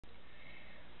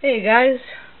Hey guys,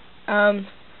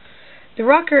 the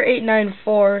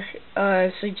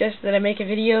Rocker894 suggested that I make a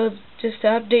video just to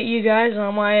update you guys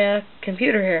on my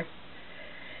computer here.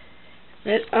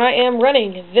 That I am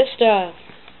running Vista.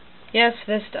 Yes,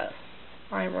 Vista.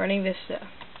 I am running Vista,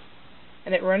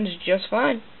 and it runs just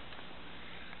fine.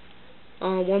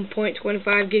 1.25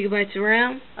 gigabytes of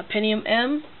RAM, a Pentium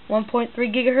M, 1.3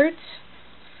 gigahertz,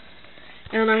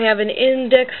 and I have an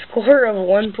index score of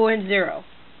 1.0.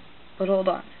 But hold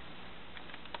on.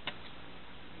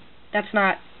 That's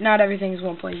not everything's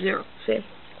 1.0. See?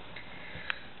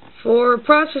 For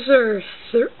processor,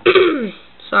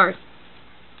 sorry.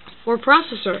 For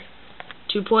processor,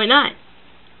 2.9.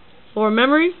 For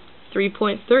memory,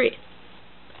 3.3.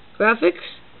 Graphics,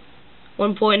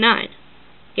 1.9.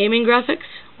 Gaming graphics,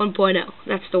 1.0.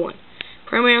 That's the one.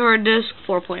 Primary hard disk,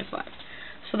 4.5.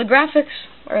 So the graphics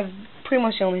are pretty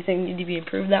much the only thing that need to be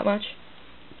improved that much.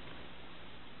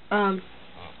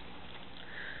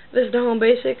 This is the Home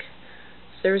Basic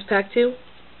Service Pack 2.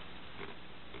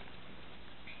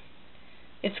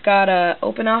 It's got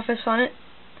Open Office on it.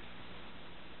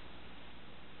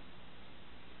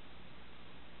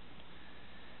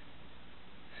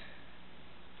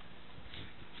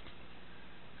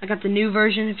 I got the new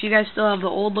version. If you guys still have the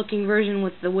old looking version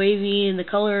with the wavy and the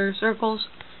color circles,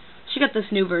 she got this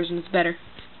new version. It's better.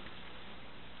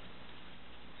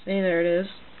 See, there it is.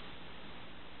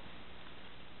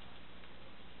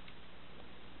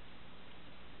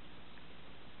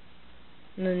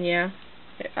 And then yeah,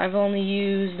 I've only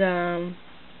used 16%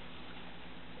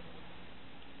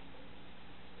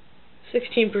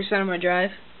 of my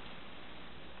drive.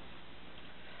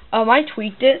 I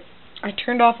tweaked it. I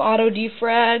turned off auto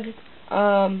defrag.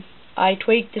 I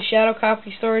tweaked the Shadow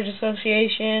Copy Storage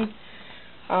Association.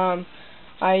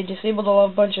 I disabled a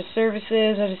bunch of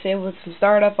services. I disabled some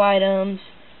startup items.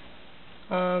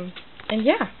 And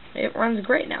yeah, it runs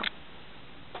great now.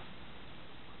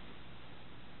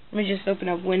 Let me just open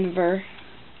up WinVer.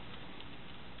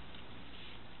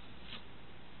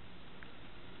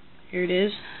 Here it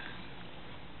is.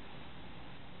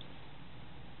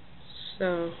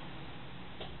 So,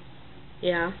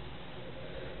 yeah,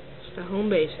 it's the Home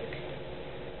Basic.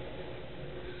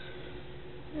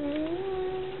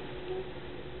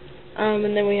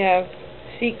 And then we have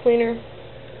Seat Cleaner,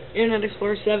 Internet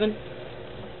Explorer 7,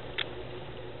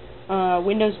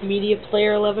 Windows Media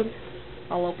Player 11.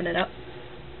 I'll open it up.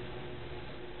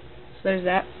 So there's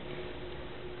that.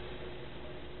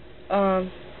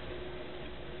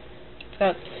 It's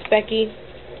got Specky,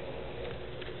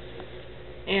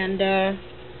 and that's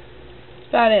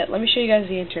about it. Let me show you guys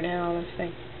the internet on this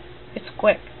thing. It's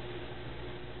quick.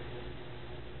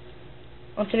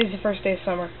 Oh, today's the first day of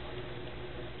summer.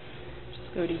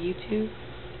 Just go to YouTube.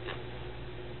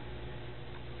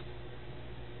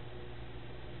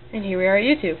 And here we are at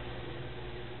YouTube.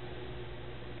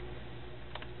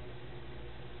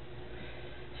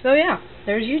 So yeah,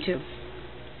 there's YouTube.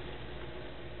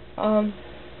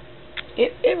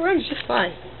 It runs just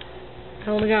fine. I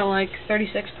only got like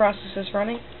 36 processors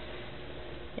running,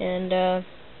 and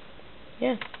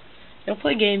yeah, it'll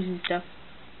play games and stuff.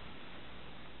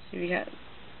 So we got.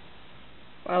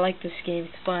 I like this game.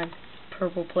 It's fun.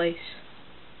 Purple Place.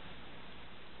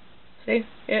 See,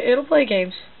 it'll play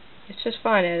games. It's just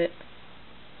fine at it.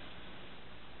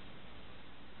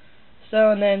 So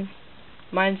and then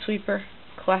Minesweeper.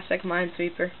 Classic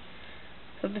Minesweeper.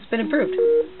 So it's been improved.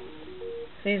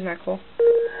 See, isn't that cool?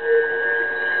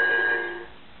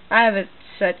 I have it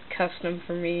set custom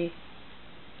for me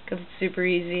because it's super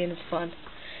easy and it's fun.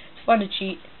 It's fun to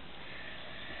cheat.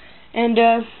 And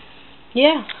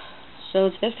yeah. So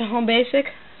it's Vista Home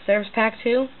Basic Service Pack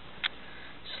 2.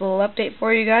 Just a little update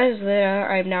for you guys that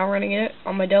I'm now running it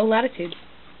on my Dell Latitude.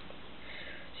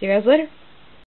 See you guys later.